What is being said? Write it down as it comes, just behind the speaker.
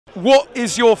What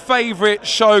is your favourite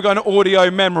Shogun audio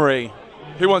memory?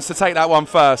 Who wants to take that one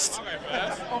first? Okay,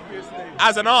 first.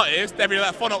 As an artist, definitely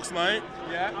that Phonox night.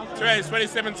 Yeah.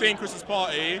 2017 Christmas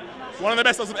party. One of the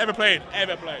best songs I've ever played.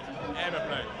 Ever played.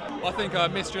 I think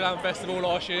Mysteryland Festival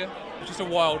last year. It was just a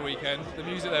wild weekend. The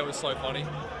music there was so funny.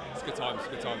 It's good times,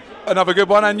 good times. Another good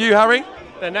one, and you, Harry?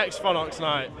 The next Phonox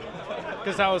night,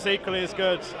 because that was equally as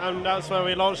good, and that's when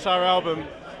we launched our album,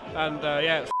 and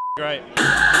yeah, it's great.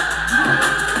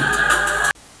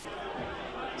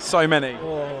 So many.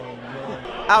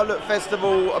 Outlook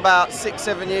Festival about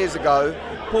 6-7 years ago,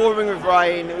 pouring with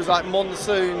rain, it was like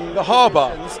monsoon. The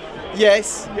harbour?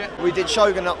 Yes, we did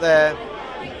Shogun up there,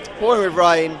 pouring with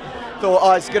rain, thought,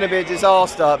 oh, it's going to be a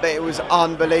disaster, but it was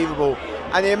unbelievable.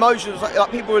 And the emotion was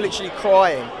like people were literally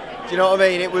crying. Do you know what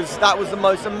I mean? That was the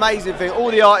most amazing thing. All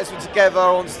the artists were together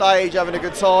on stage having a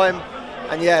good time.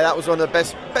 And yeah, that was one of the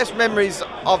best memories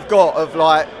I've got of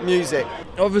like music.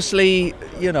 Obviously,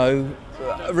 you know,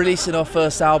 releasing our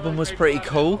first album was pretty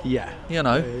cool. Yeah. You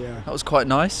know, that was quite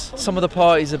nice. Some of the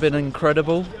parties have been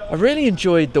incredible. I really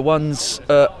enjoyed the ones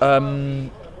at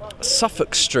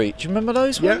Suffolk Street. Do you remember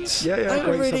those ones? Yeah, they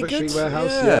were really Suffolk good. Street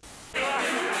Warehouse. Yeah.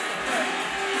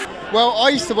 Well, I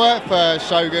used to work for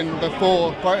Shogun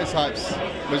before Prototypes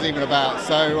was even about.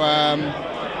 So,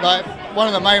 like, one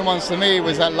of the main ones for me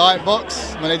was at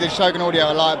Lightbox, when they did Shogun Audio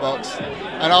at Lightbox.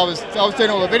 And I was doing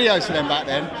all the videos for them back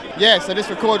then. Yeah, so I just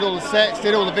recorded all the sets,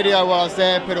 did all the video while I was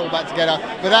there, put it all back together.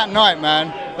 But that night, man,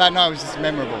 that night was just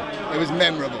memorable. It was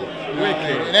memorable.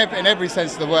 Wicked. In every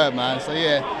sense of the word, man. So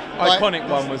yeah. Iconic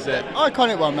one, was it?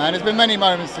 Iconic one, man. There's been many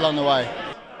moments along the way.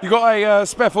 You got a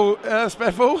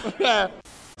speffle? Yeah.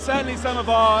 Certainly some of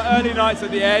our early nights at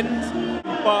the end,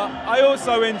 but I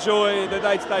also enjoy the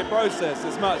day-to-day process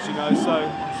as much, you know, so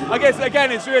I guess,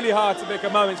 again, it's really hard to pick a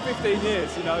moment. It's 15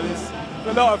 years, you know, there's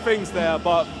a lot of things there,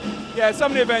 but yeah,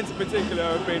 some of the events in particular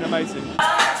have been amazing.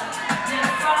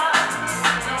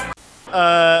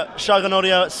 Shogun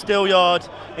Audio at Steelyard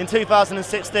in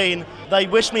 2016. They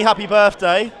wished me happy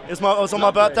birthday. It was on my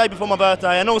birthday, before my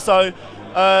birthday, and also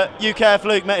UKF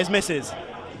Luke met his missus.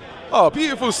 Oh,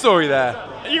 beautiful story there.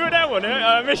 You were there, wasn't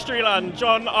it? Mysteryland,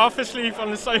 John, Arthur Sleeve on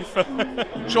the sofa.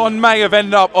 John may have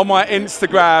ended up on my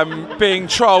Instagram being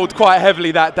trolled quite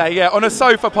heavily that day, yeah, on a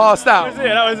sofa passed out.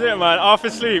 That was it, man. Arthur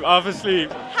Sleeve.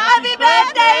 Happy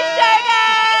birthday,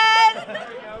 Shogun!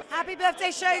 Happy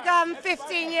birthday, Shogun.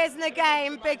 15 years in the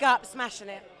game. Big up, smashing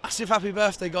it. Massive happy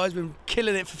birthday, guys. Been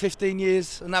killing it for 15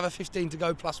 years. Another 15 to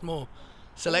go plus more.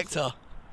 Selector.